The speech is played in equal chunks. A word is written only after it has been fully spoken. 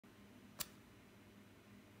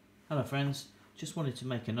Hello friends, just wanted to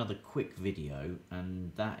make another quick video, and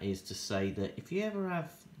that is to say that if you ever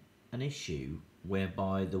have an issue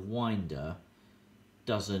whereby the winder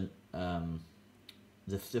doesn't, the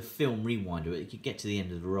film rewinder, it could get to the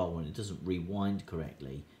end of the roll and it doesn't rewind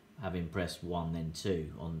correctly, having pressed 1 then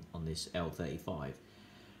 2 on this L35.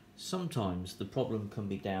 Sometimes the problem can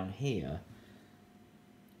be down here.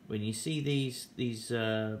 When you see these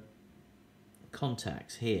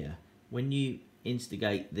contacts here, when you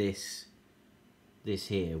instigate this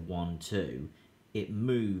here 1 2, it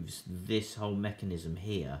moves this whole mechanism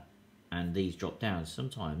here and these drop down.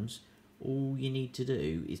 Sometimes all you need to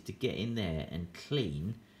do is to get in there and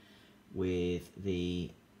clean with the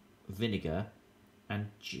vinegar and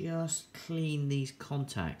just clean these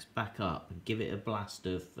contacts back up and give it a blast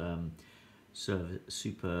of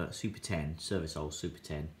Super 10, Service-Oil Super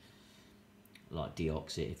 10, like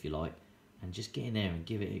deoxit if you like, and just get in there and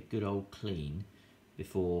give it a good old clean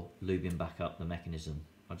before lubing back up the mechanism.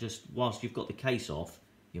 Whilst you've got the case off,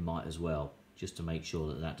 you might as well, just to make sure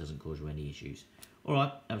that that doesn't cause you any issues.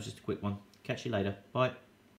 Alright, that was just a quick one. Catch you later. Bye.